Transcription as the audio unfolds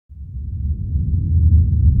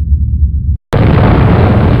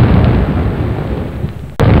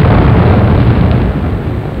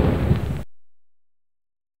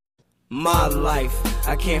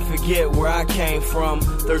can't forget where I came from.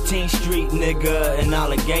 13th Street, nigga, in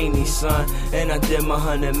Allegheny, son. And I did my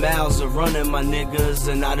 100 miles of running, my niggas.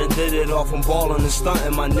 And I done did it all from balling and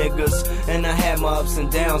stunting, my niggas. And I had my ups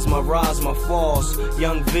and downs, my rise, my falls.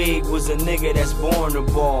 Young Vig was a nigga that's born to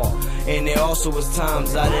ball. And there also was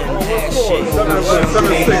times I didn't have shit.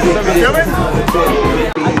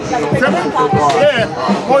 Yeah,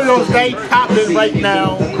 one of those days popping right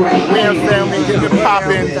now. Real family, get it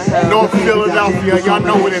popping. North Philadelphia, y'all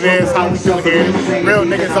know what it is, how we do here. Real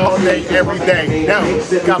niggas all day, every day. Now,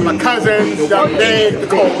 got my cousins, Young Dave, the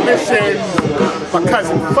Coalition, my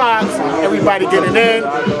cousin Fox, everybody getting in.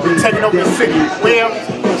 We're taking over the city. Well,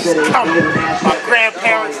 it's coming. My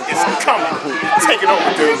grandparents is coming. Taking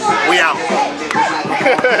over, dude. We out.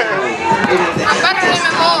 I'm better than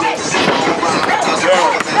my mom.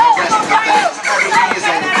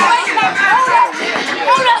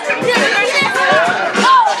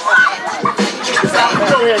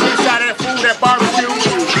 Go ahead, get a shot of that food, that barbecue.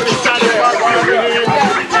 Get a shot of that barbecue over here.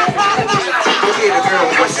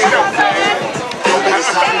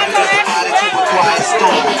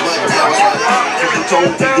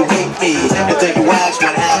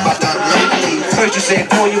 First you said,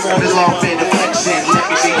 all you want is love and affection. Let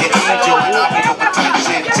me be your angel, I'll be your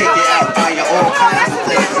protection. Take it out by your all kinds of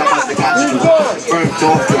things. I must have got you burnt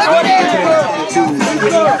off the attitude.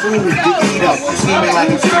 When you food, you eat up. Scheming like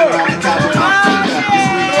a chicken on the couch with my feet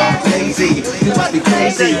up. You sweet, I'm crazy. You must be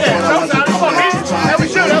crazy. I want to come back and try to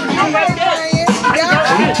take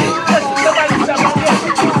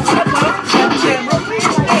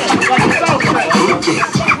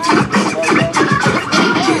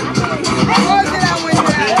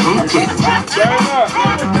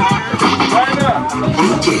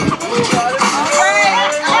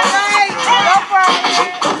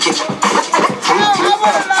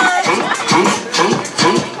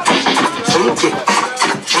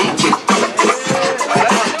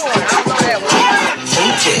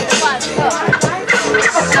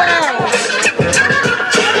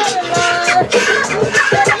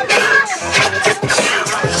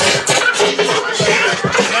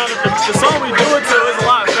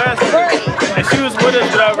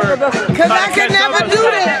Cause I could never do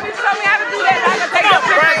that. You told me how to do that. I can take a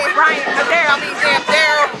picture. Brian, Daryl, I mean,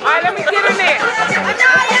 Daryl. All right, let me get in there.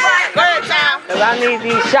 Go ahead, child. Cause I need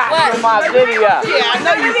these shots for my video. Yeah, I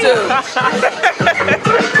know you do. All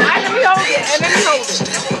right, let me hold it. And let me hold it.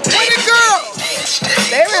 Where the girls?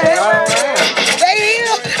 They right here. They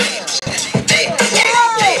here.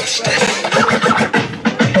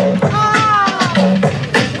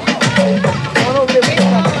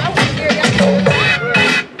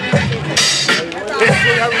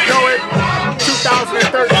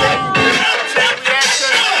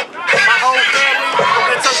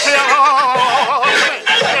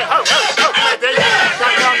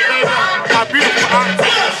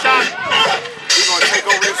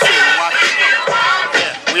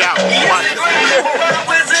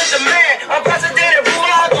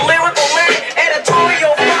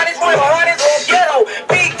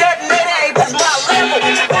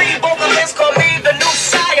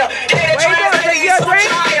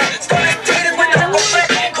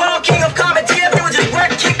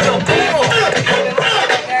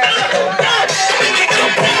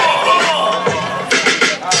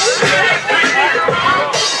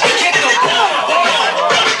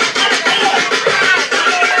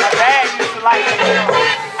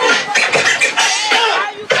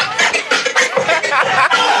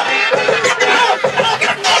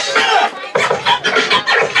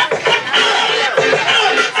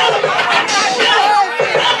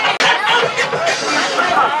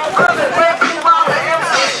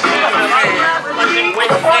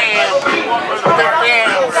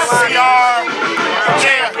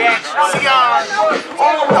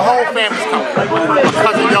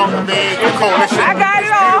 Coalition, I got it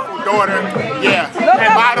all. Daughter, yeah, and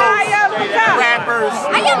models, rappers,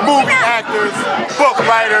 movie actors, book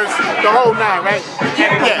writers, the whole nine, right?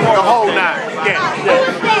 Yeah, the whole nine. Yeah.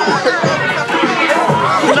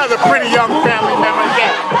 Another pretty young family member.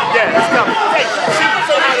 Yeah, it's coming. Hey,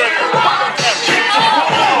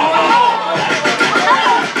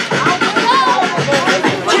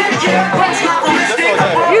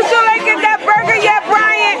 You still ain't get that burger yet,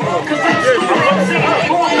 Brian?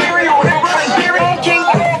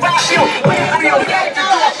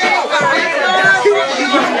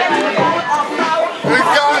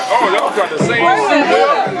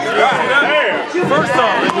 First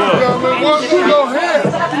time it was. Go ahead.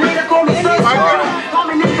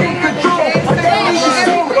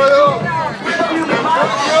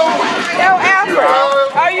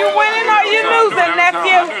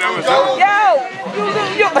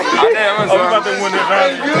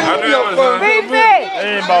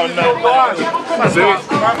 Ain't about nothing.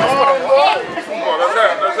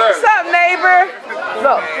 What's up, neighbor?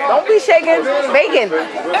 Look, don't be shaking bacon.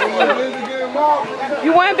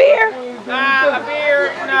 You want beer? A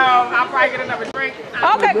beer? No, I'll probably get another drink.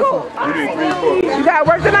 Okay, cool. You got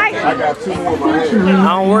work tonight? I got 2 more in my head. I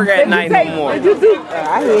don't work at night no more. Did you do?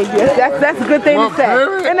 I hear you. That's a good thing to say.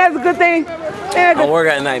 And that's a good thing. I don't work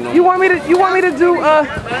at night no more. You want me to do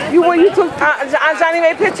you took Johnny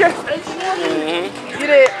made picture? You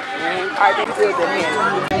did. Alright, they good then.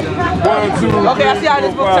 1, 2, Okay, I see how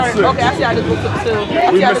this book turned. Okay, I see how this book took too.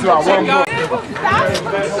 We missing out 1 more.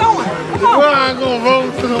 Come on. Well, I ain't gonna roll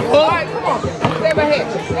to the ball. Alright, come on. Stay right here.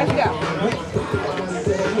 Let's go.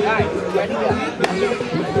 Alright, ready to go.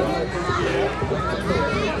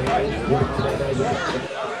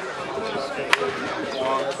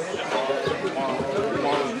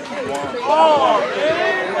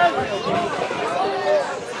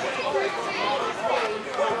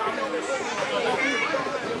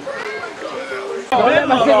 Don't let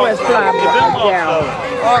my cigarettes fly down.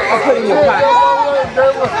 Or put in your pocket.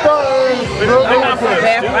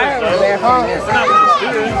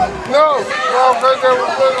 No, because they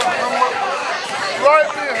were right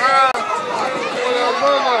behind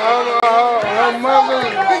her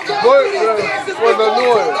mother's boyfriend was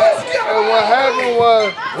annoyed. And what happened was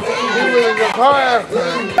he was in the car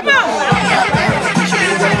accident. Come on!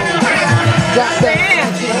 Drop down and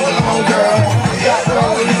get your hands on, girl. Drop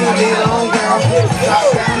down and get your hands on, girl. Drop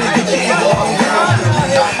down and get your hands on, girl.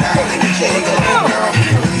 Drop down and get your hands on, girl.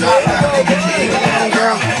 Drop down and get your hands on,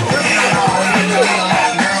 girl.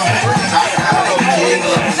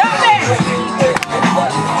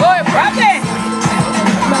 Go ahead, drop that!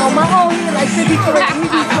 No, my whole head like 53.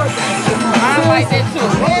 I like that too.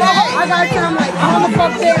 got time like, how the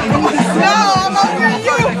fuck there? No, I'm over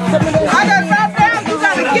you. I got drop down. You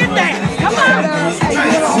gotta get that. Come on.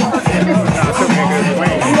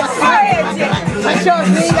 I sure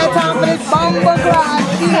ain't got time for this bumble cry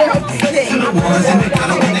shit.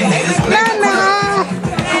 Nah.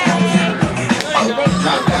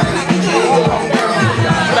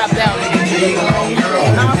 Drop down.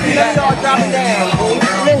 Y'all drop it down.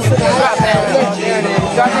 Listen, Drop down.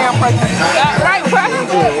 Drop down, press. Right, press.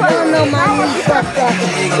 I don't know my knees fucked up.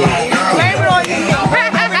 Blame it on your knee.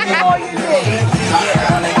 Blame it on your knee.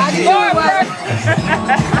 Go ahead, press.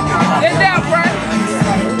 Get down, press.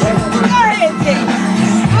 Go ahead, Jake.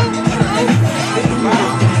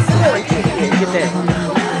 Get that.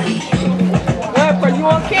 Go ahead, press. You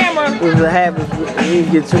on camera. What's the habit? You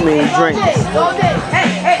get too many drinks. Go there.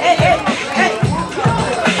 Hey.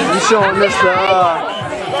 You showing this to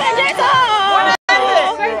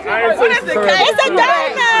What is it? It's a donut.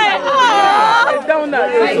 It's a donut.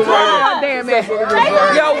 Oh, damn it.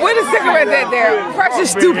 Yo, where the cigarettes at there? Fresh is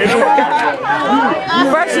stupid.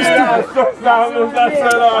 Fresh is stupid.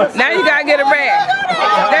 Now you gotta get a bag.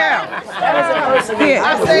 Down. Here,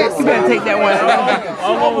 you better take that one.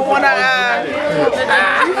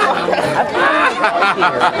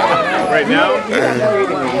 Right now?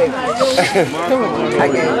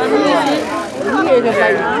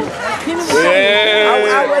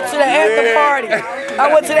 I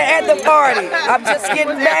went to the after party. I'm just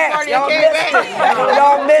getting back. Y'all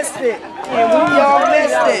missed it. Y'all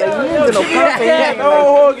missed it.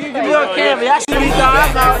 Oh, give me a camera. I should be done.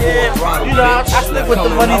 I'm out here. You know, I slip with the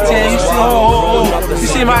money tag. You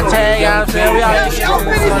see my tag, you know what I'm saying? We out here.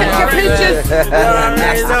 Take your pictures.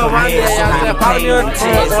 You know, my day, follow me on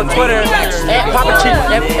Twitter at Papa Chino,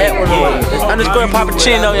 _Papa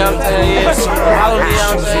Chino, you know what I'm saying? Yeah. Follow me, you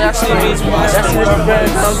know what I'm saying? I see me. That's it, you know what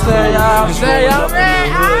I'm saying?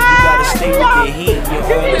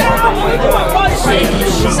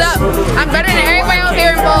 What's up? I'm better than everybody out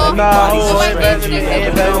here involved.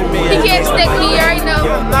 He can't stick me, you already know.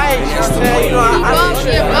 I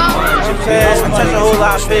touch a whole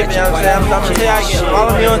lot of people, you know what I'm saying? I'm gonna tell you,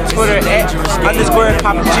 follow me on Twitter at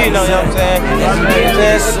 _Papa Chino, you know what I'm saying?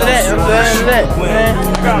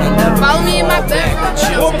 Follow me in my bed.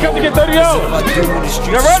 Come to get 30 out.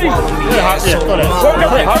 You ready? Yeah, go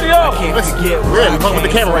ahead. Hurry up. Listen, we're talking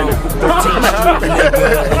with the camera right now.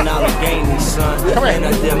 Come here.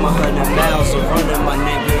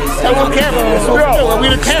 Hey, what camera? We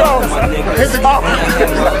the camera. Hit the camera.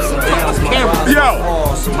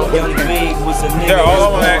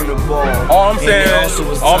 All I'm saying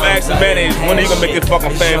is, all I'm asking man is, when are you gonna make this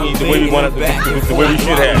fucking family the way we want it, the way we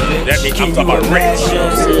should have it? That I'm talking about rich.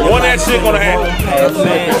 When that shit gonna happen?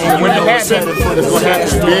 When it happens, it's gonna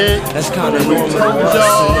happen big. That's kind of normal.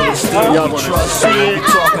 Y'all gonna see it.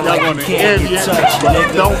 Y'all gonna hear it.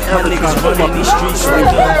 Don't ever try to put these streets like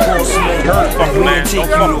that. Fucking man, don't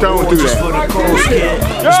fuck don't do that. For the coast, kid.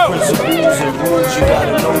 There's principles and rules you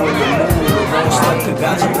gotta know when to move. The wrong stuff that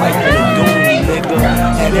got you like the doom,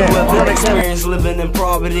 nigga. Have you ever experienced living in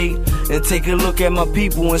poverty? And take a look at my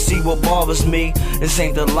people and see what bothers me. This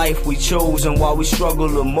ain't the life we chose and why we struggle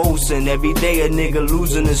the most. And every day a nigga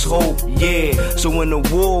losing his hope, yeah. So when the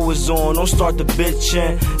war was on, don't start the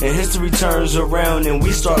bitching. And history turns around and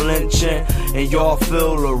we start lynching. And y'all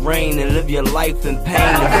feel the rain and live your life in pain.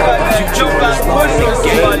 And fuck the future is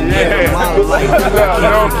long game. My life, I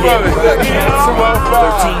can't forget where I came from.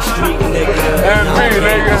 13th Street, nigga. And I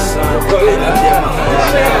made the sun. And I did my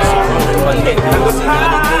my niggas. And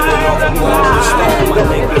I did it all from home. My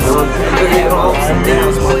niggas. I had ups and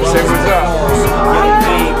downs, my ups and downs. Young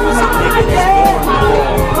baby.